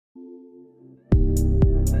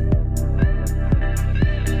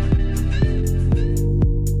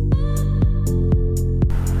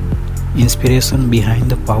inspiration behind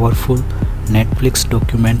the powerful Netflix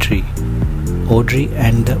documentary Audrie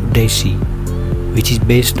and Daisy, which is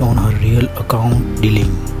based on her real account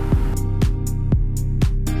dealing.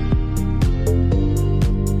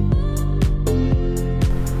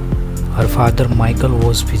 Her father Michael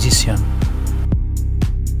was physician.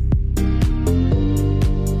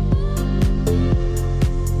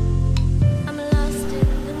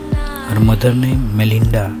 Her mother name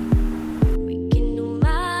Melinda.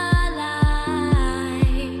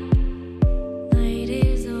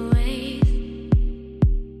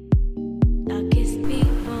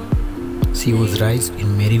 She was raised in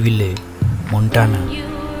Maryville, Montana.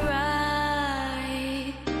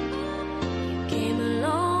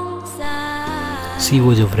 She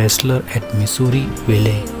was a wrestler at Missouri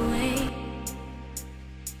Valley.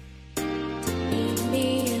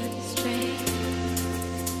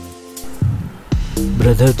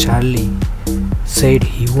 Brother Charlie said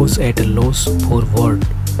he was at a loss for words.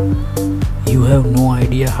 You have no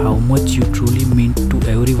idea how much you truly mean to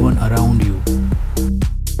everyone around you.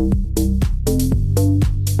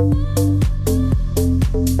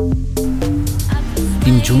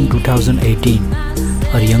 In June 2018,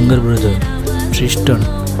 her younger brother, Tristan,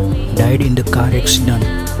 died in the car accident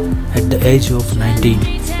at the age of 19.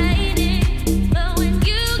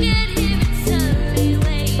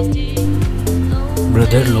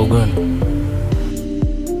 Brother Logan.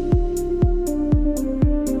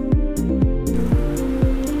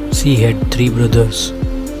 She had 3 brothers.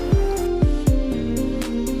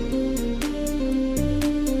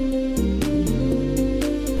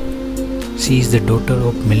 She is the daughter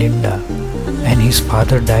of Melinda, and his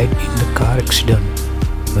father died in the car accident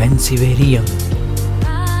when she was very young.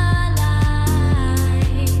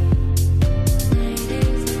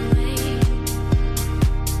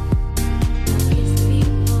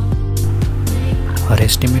 Her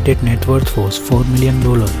estimated net worth was $4 million.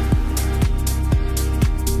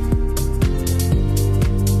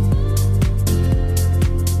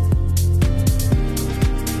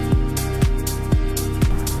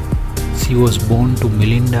 She was born to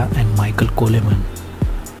Melinda and Michael Coleman.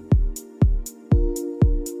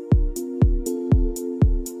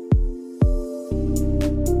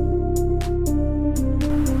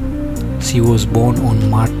 She was born on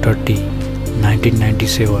March 30,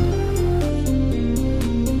 1997.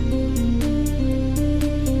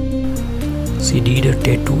 She did a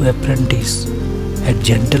tattoo apprentice at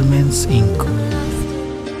Gentleman's Inc.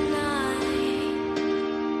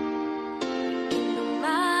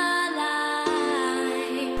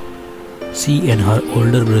 She and her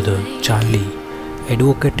older brother Charlie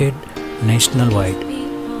advocated nationwide.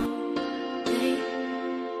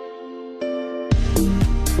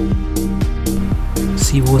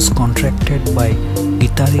 She was contracted by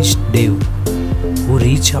guitarist Dave, who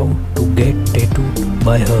reached out to get tattooed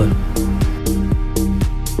by her.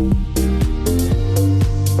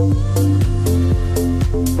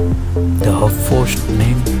 The HuffPost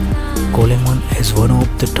named Coleman as one of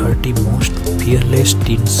the 30 most fearless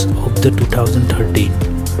teens of the 2013.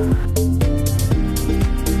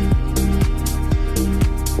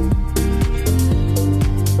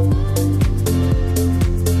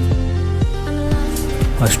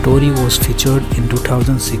 Her story was featured in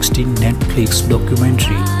 2016 Netflix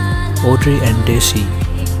documentary Audrie and Daisy.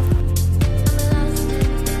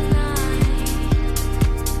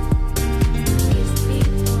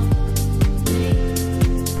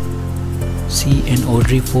 She and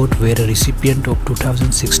Audrie both were a recipient of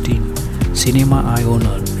 2016 Cinema Eye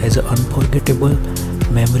Honor as an unforgettable,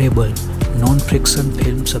 memorable, non-fiction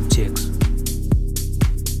film subjects.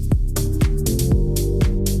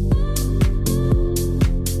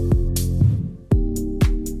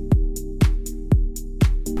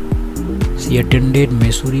 She attended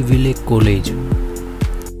Missouri Valley College.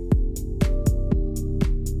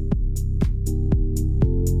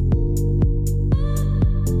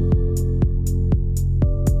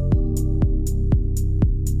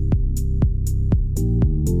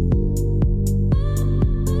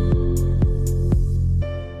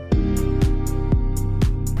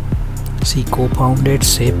 She co-founded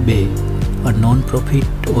Safe Bay, a non-profit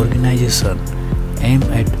organization aimed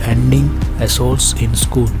at ending assaults in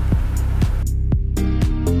school.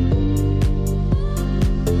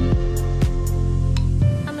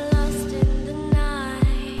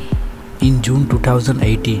 In June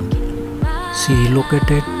 2018, she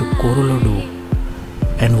relocated to Colorado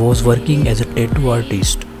and was working as a tattoo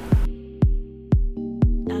artist.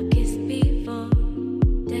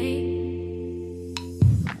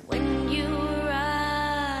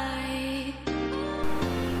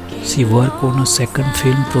 She worked on a second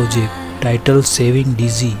film project titled Saving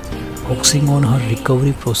Daisy focusing on her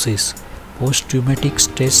recovery process, post-traumatic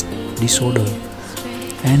stress disorder,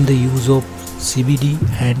 and the use of CBD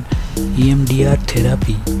and EMDR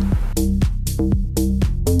therapy.